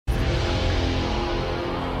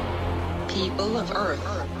People of Earth,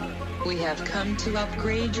 we have come to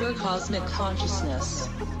upgrade your cosmic consciousness.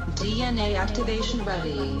 DNA activation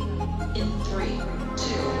ready. In 3, 2,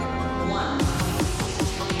 1.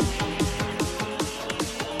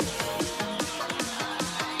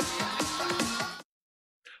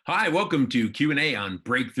 Hi, welcome to Q&A on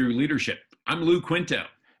Breakthrough Leadership. I'm Lou Quinto.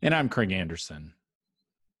 And I'm Craig Anderson.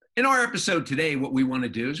 In our episode today, what we want to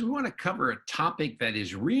do is we want to cover a topic that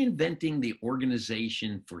is reinventing the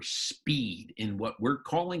organization for speed in what we're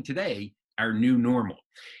calling today our new normal.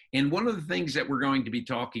 And one of the things that we're going to be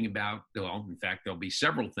talking about, well, in fact, there'll be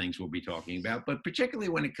several things we'll be talking about, but particularly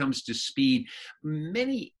when it comes to speed,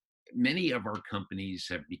 many of our companies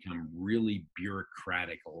have become really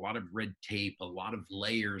bureaucratic, a lot of red tape, a lot of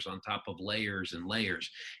layers on top of layers and layers.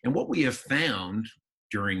 And what we have found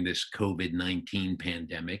during this COVID-19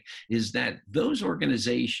 pandemic is that those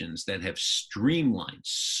organizations that have streamlined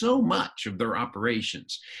so much of their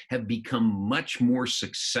operations have become much more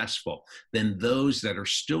successful than those that are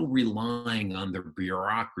still relying on their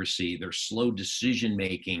bureaucracy, their slow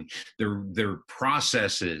decision-making, their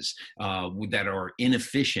processes that are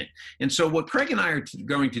inefficient. And so what Craig and I are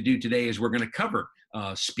going to do today is we're going to cover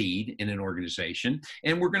speed in an organization,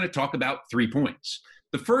 and we're going to talk about 3 points.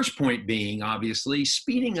 The first point being, obviously,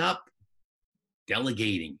 speeding up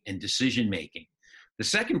delegating and decision-making. The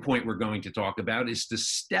second point we're going to talk about is to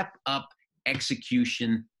step up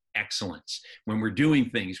execution excellence. When we're doing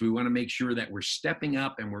things, we want to make sure that we're stepping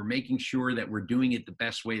up and we're making sure that we're doing it the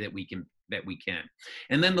best way that we can.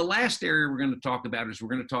 And then the last area we're going to talk about is we're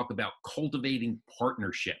going to talk about cultivating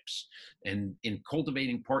partnerships. And in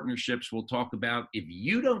cultivating partnerships, we'll talk about if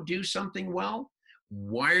you don't do something well,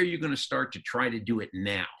 why are you going to start to try to do it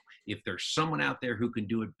now? If there's someone out there who can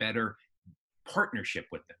do it better, partnership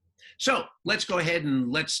with them. So let's go ahead and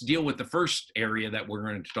let's deal with the first area that we're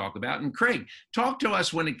going to talk about. And Craig, talk to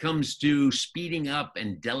us when it comes to speeding up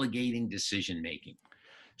and delegating decision-making.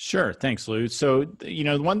 Sure. Thanks, Lou. So,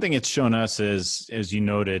 one thing it's shown us is, as you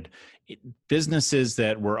noted, businesses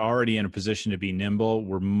that were already in a position to be nimble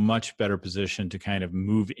were much better positioned to kind of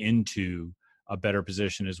move into a better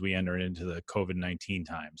position as we enter into the COVID-19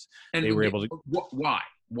 times. And they were able to.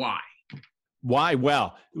 Why?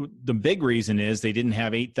 Well, the big reason is they didn't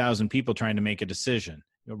have 8,000 people trying to make a decision,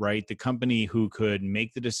 right? The company who could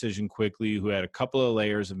make the decision quickly, who had a couple of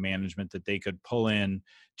layers of management that they could pull in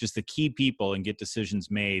just the key people and get decisions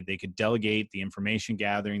made. They could delegate the information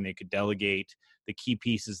gathering. They could delegate the key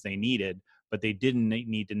pieces they needed, but they didn't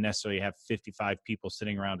need to necessarily have 55 people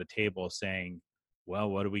sitting around a table saying,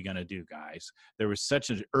 well, what are we going to do, guys? There was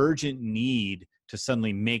such an urgent need to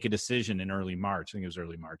suddenly make a decision in early March. I think it was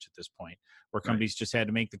early March at this point, where companies just had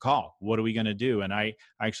to make the call. What are we going to do? And I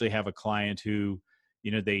actually have a client who,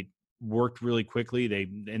 they worked really quickly.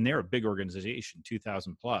 They're a big organization,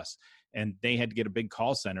 2,000 plus, and they had to get a big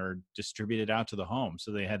call center distributed out to the home.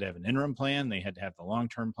 So they had to have an interim plan. They had to have the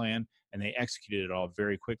long-term plan, and they executed it all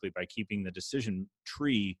very quickly by keeping the decision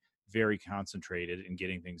tree very concentrated and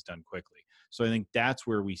getting things done quickly. So I think that's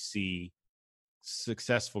where we see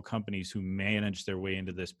successful companies who manage their way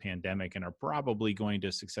into this pandemic and are probably going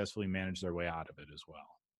to successfully manage their way out of it as well.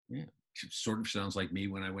 Yeah, it sort of sounds like me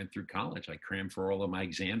when I went through college. I crammed for all of my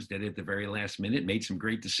exams, did it at the very last minute, made some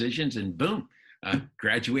great decisions, and boom,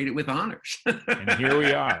 graduated with honors. And here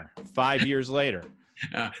we are, 5 years later.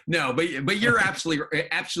 No, but you're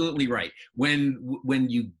absolutely right. When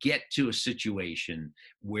you get to a situation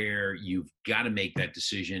where you've got to make that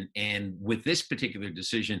decision, and with this particular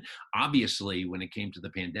decision, obviously, when it came to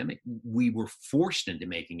the pandemic, we were forced into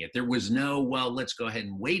making it. There was no, well, let's go ahead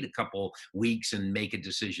and wait a couple weeks and make a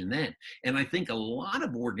decision then. And I think a lot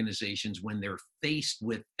of organizations, when they're faced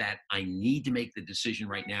with that, I need to make the decision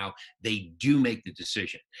right now, they do make the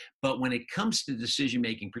decision. But when it comes to decision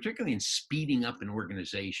making, particularly in speeding up an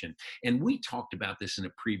organization, and we talked about this in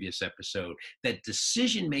a previous episode, that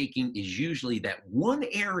decision making is usually that one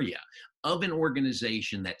area of an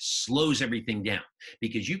organization that slows everything down,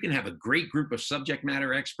 because you can have a great group of subject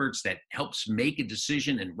matter experts that helps make a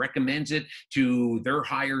decision and recommends it to their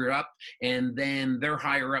higher up, and then their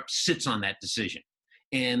higher up sits on that decision.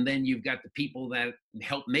 And then you've got the people that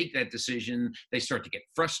help make that decision. They start to get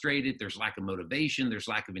frustrated. There's lack of motivation. There's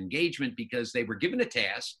lack of engagement because they were given a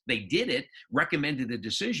task. They did it, recommended a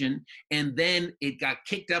decision, and then it got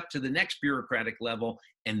kicked up to the next bureaucratic level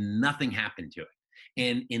and nothing happened to it.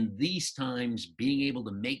 And in these times, being able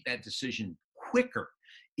to make that decision quicker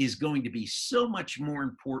is going to be so much more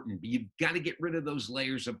important. You've got to get rid of those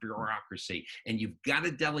layers of bureaucracy, and you've got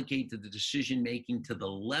to delegate to the decision making to the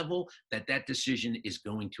level that that decision is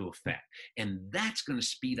going to affect. And that's going to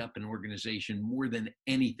speed up an organization more than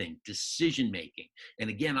anything, decision making. And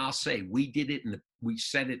again, I'll say we did it we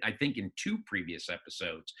said it, I think, in 2 previous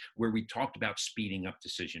episodes where we talked about speeding up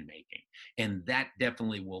decision making. And that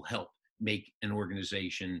definitely will help make an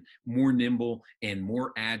organization more nimble and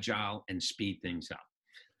more agile and speed things up.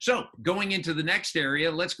 So going into the next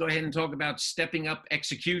area, let's go ahead and talk about stepping up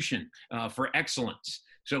execution for excellence.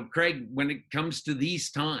 So Craig, when it comes to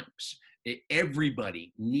these times,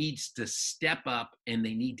 everybody needs to step up and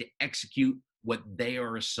they need to execute what they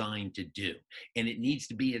are assigned to do. And it needs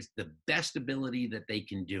to be as the best ability that they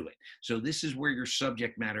can do it. So this is where your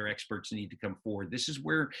subject matter experts need to come forward. This is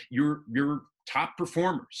where your top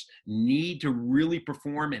performers need to really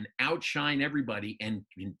perform and outshine everybody and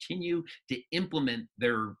continue to implement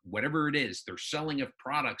their, whatever it is, their selling of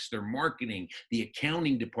products, their marketing, the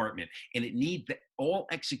accounting department. And all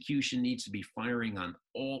execution needs to be firing on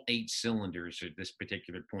all 8 cylinders at this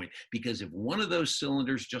particular point. Because if one of those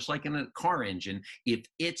cylinders, just like in a car engine, if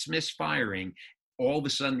it's misfiring, all of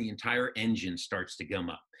a sudden the entire engine starts to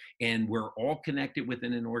gum up. And we're all connected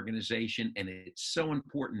within an organization, and it's so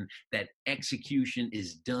important that execution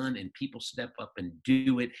is done and people step up and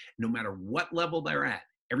do it no matter what level they're at.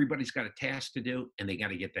 Everybody's got a task to do, and they got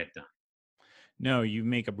to get that done. No, you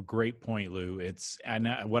make up a great point, Lou.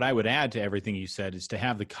 What I would add to everything you said is to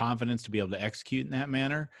have the confidence to be able to execute in that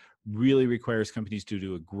manner really requires companies to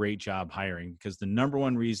do a great job hiring, because the number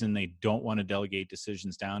one reason they don't want to delegate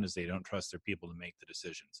decisions down is they don't trust their people to make the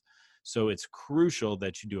decisions. So it's crucial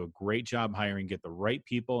that you do a great job hiring, get the right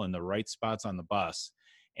people in the right spots on the bus,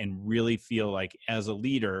 and really feel like as a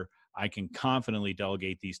leader, I can confidently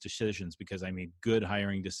delegate these decisions because I made good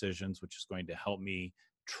hiring decisions, which is going to help me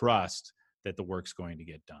trust that the work's going to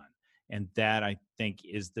get done. And that, I think,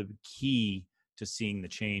 is the key to seeing the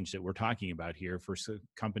change that we're talking about here for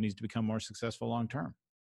companies to become more successful long term.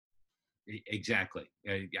 Exactly.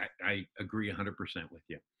 I agree 100% with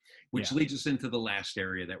you, which leads us into the last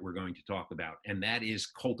area that we're going to talk about, and that is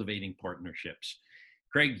cultivating partnerships.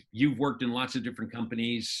 Craig, you've worked in lots of different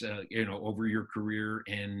companies, over your career,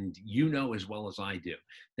 and you know as well as I do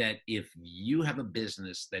that if you have a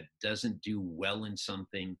business that doesn't do well in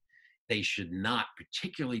something, they should not,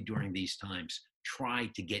 particularly during these times, try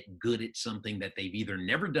to get good at something that they've either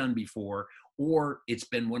never done before, or it's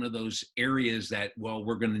been one of those areas that, well,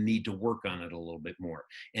 we're going to need to work on it a little bit more.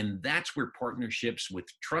 And that's where partnerships with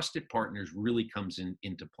trusted partners really comes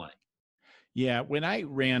into play. Yeah, when I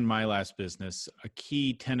ran my last business, a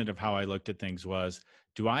key tenet of how I looked at things was,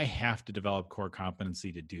 do I have to develop core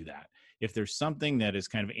competency to do that? If there's something that is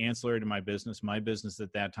kind of ancillary to my business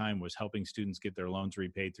at that time was helping students get their loans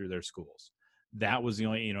repaid through their schools. That was the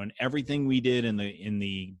only, and everything we did in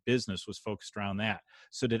the business was focused around that.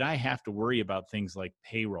 So did I have to worry about things like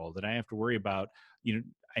payroll? Did I have to worry about,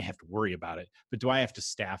 I have to worry about it, but do I have to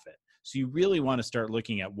staff it? So you really want to start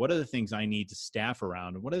looking at what are the things I need to staff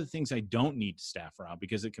around and what are the things I don't need to staff around,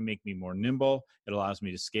 because it can make me more nimble. It allows me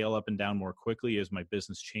to scale up and down more quickly as my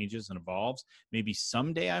business changes and evolves. Maybe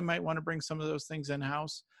someday I might want to bring some of those things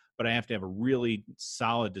in-house, but I have to have a really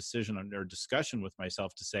solid decision or discussion with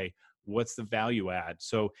myself to say, what's the value add?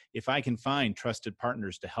 So if I can find trusted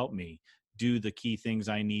partners to help me do the key things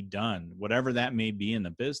I need done, whatever that may be in the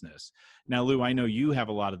business. Now, Lou, I know you have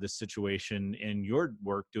a lot of this situation in your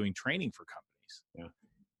work doing training for companies.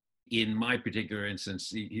 Yeah. In my particular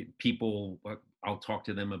instance, people, I'll talk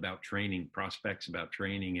to them about training, prospects about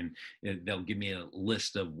training, and they'll give me a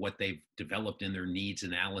list of what they've developed in their needs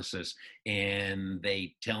analysis. And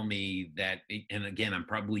they tell me that, and again, I'm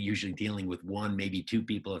probably usually dealing with 1, maybe 2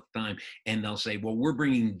 people at a time. And they'll say, well, we're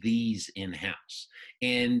bringing these in-house.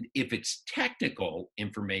 And if it's technical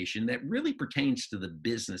information that really pertains to the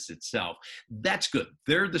business itself, that's good.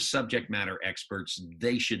 They're the subject matter experts.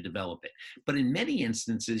 They should develop it. But in many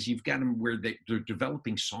instances, you've got them where they're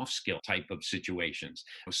developing soft skill type of situations,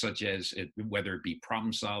 such as whether it be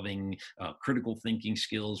problem solving, critical thinking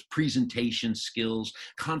skills, presentation skills,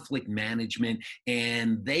 conflict management,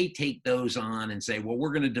 and they take those on and say, well,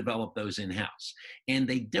 we're going to develop those in-house. And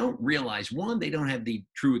they don't realize, 1, they don't have the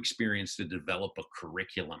true experience to develop a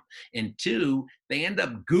curriculum, and 2, they end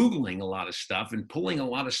up Googling a lot of stuff and pulling a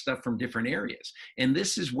lot of stuff from different areas. And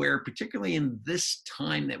this is where, particularly in this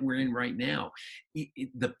time that we're in right now,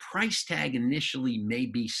 the price tag initially may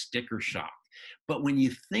be sticker shock. But when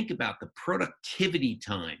you think about the productivity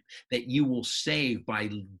time that you will save by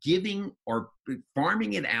giving or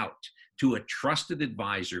farming it out to a trusted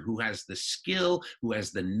advisor who has the skill, who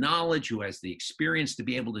has the knowledge, who has the experience to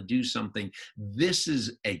be able to do something, this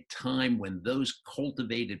is a time when those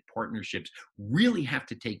cultivated partnerships really have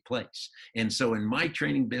to take place. And so in my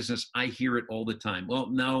training business, I hear it all the time. Well,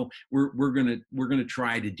 no, we're gonna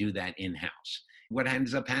try to do that in-house. What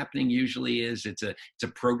ends up happening usually is it's a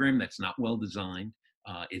program that's not well designed.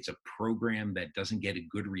 It's a program that doesn't get a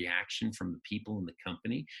good reaction from the people in the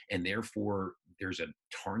company, and therefore there's a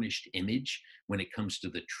tarnished image when it comes to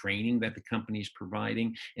the training that the company is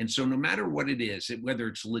providing. And so no matter what it is, whether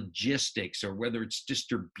it's logistics or whether it's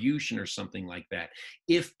distribution or something like that,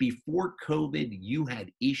 if before COVID you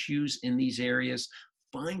had issues in these areas,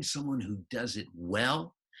 find someone who does it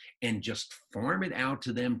well and just farm it out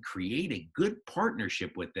to them, create a good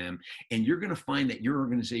partnership with them, and you're going to find that your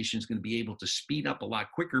organization is going to be able to speed up a lot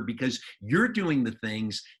quicker because you're doing the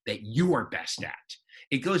things that you are best at.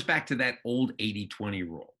 It goes back to that old 80-20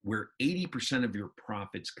 rule, where 80% of your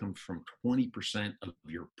profits come from 20% of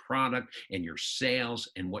your product and your sales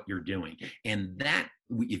and what you're doing. And that,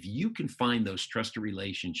 if you can find those trusted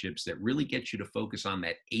relationships that really get you to focus on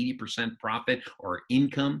that 80% profit or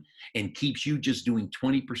income and keeps you just doing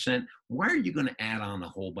 20%, why are you going to add on a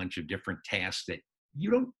whole bunch of different tasks that you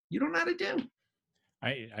don't know how to do?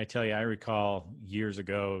 I tell you, I recall years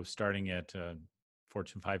ago starting at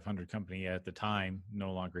Fortune 500 company at the time,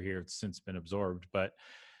 no longer here. It's since been absorbed. But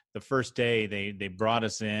the first day they brought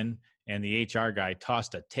us in and the HR guy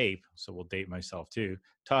tossed a tape. So we'll date myself too.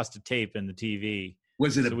 Tossed a tape in the TV.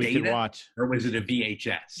 Was it so a we beta could watch, or was it a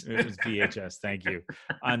VHS? It was VHS. Thank you.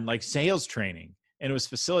 On like sales training. And it was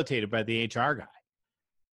facilitated by the HR guy.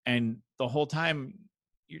 And the whole time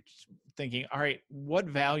you're thinking, all right, what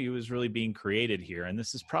value is really being created here? And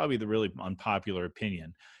this is probably the really unpopular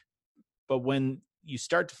opinion. But when you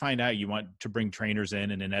start to find out you want to bring trainers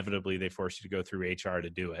in and inevitably they force you to go through HR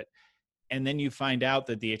to do it. And then you find out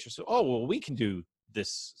that the HR says, oh, well, we can do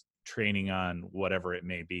this training on whatever it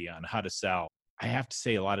may be, on how to sell. I have to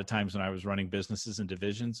say a lot of times when I was running businesses and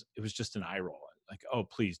divisions, it was just an eye roll. Like, oh,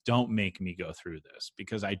 please don't make me go through this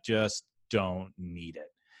because I just don't need it.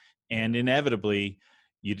 And inevitably,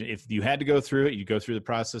 if you had to go through it, you go through the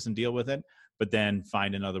process and deal with it, but then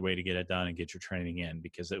find another way to get it done and get your training in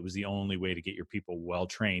because it was the only way to get your people well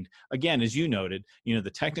trained. Again, as you noted,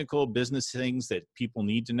 the technical business things that people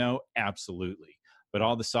need to know, absolutely. But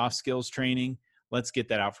all the soft skills training, let's get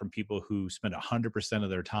that out from people who spend 100% of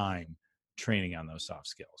their time training on those soft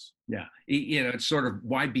skills. Yeah. It's sort of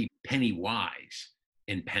why be penny wise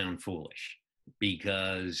and pound foolish?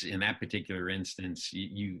 Because in that particular instance,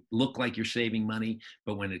 you look like you're saving money,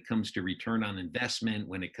 but when it comes to return on investment,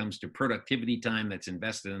 when it comes to productivity time that's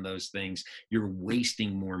invested in those things, you're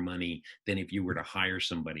wasting more money than if you were to hire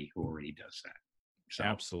somebody who already does that. So.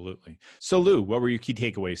 Absolutely. So Lou, what were your key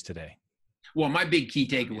takeaways today? Well, my big key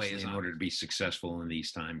takeaway is in order to be successful in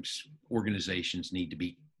these times, organizations need to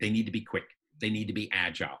be quick. They need to be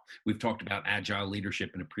agile. We've talked about agile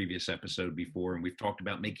leadership in a previous episode before, and we've talked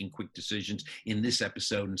about making quick decisions in this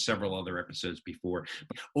episode and several other episodes before.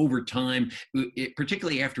 But over time,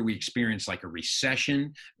 particularly after we experience like a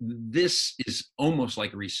recession, this is almost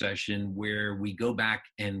like a recession where we go back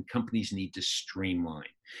and companies need to streamline.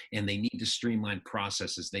 And they need to streamline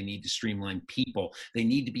processes. They need to streamline people. They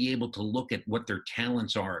need to be able to look at what their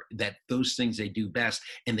talents are, that those things they do best,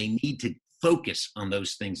 and they need to focus on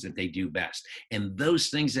those things that they do best. And those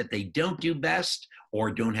things that they don't do best or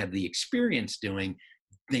don't have the experience doing,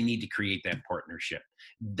 they need to create that partnership.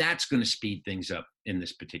 That's going to speed things up in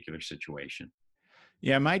this particular situation.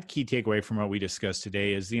 Yeah, my key takeaway from what we discussed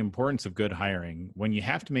today is the importance of good hiring. When you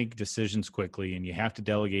have to make decisions quickly and you have to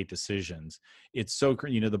delegate decisions, it's so,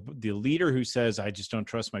 the leader who says, I just don't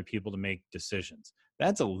trust my people to make decisions,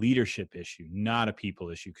 that's a leadership issue, not a people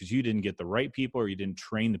issue, because you didn't get the right people or you didn't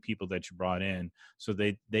train the people that you brought in so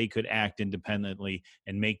they could act independently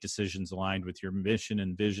and make decisions aligned with your mission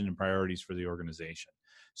and vision and priorities for the organization.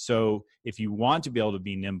 So if you want to be able to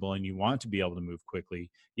be nimble and you want to be able to move quickly,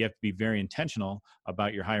 you have to be very intentional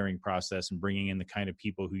about your hiring process and bringing in the kind of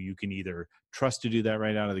people who you can either trust to do that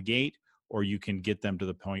right out of the gate, or you can get them to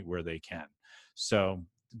the point where they can. So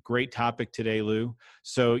great topic today, Lou.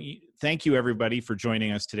 So thank you everybody for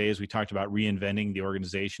joining us today as we talked about reinventing the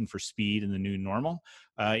organization for speed in the new normal.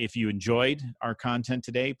 If you enjoyed our content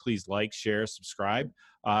today, please like, share, subscribe.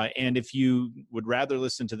 And if you would rather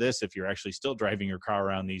listen to this, if you're actually still driving your car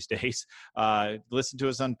around these days, listen to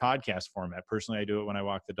us on podcast format. Personally, I do it when I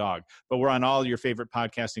walk the dog. But we're on all your favorite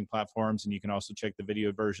podcasting platforms, and you can also check the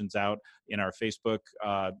video versions out in our Facebook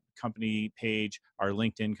company page, our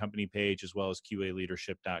LinkedIn company page, as well as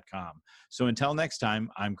QAleadership.com. So until next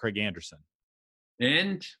time, I'm Craig Anderson.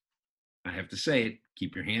 And I have to say it,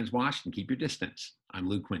 keep your hands washed and keep your distance. I'm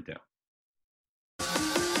Lou Quinto.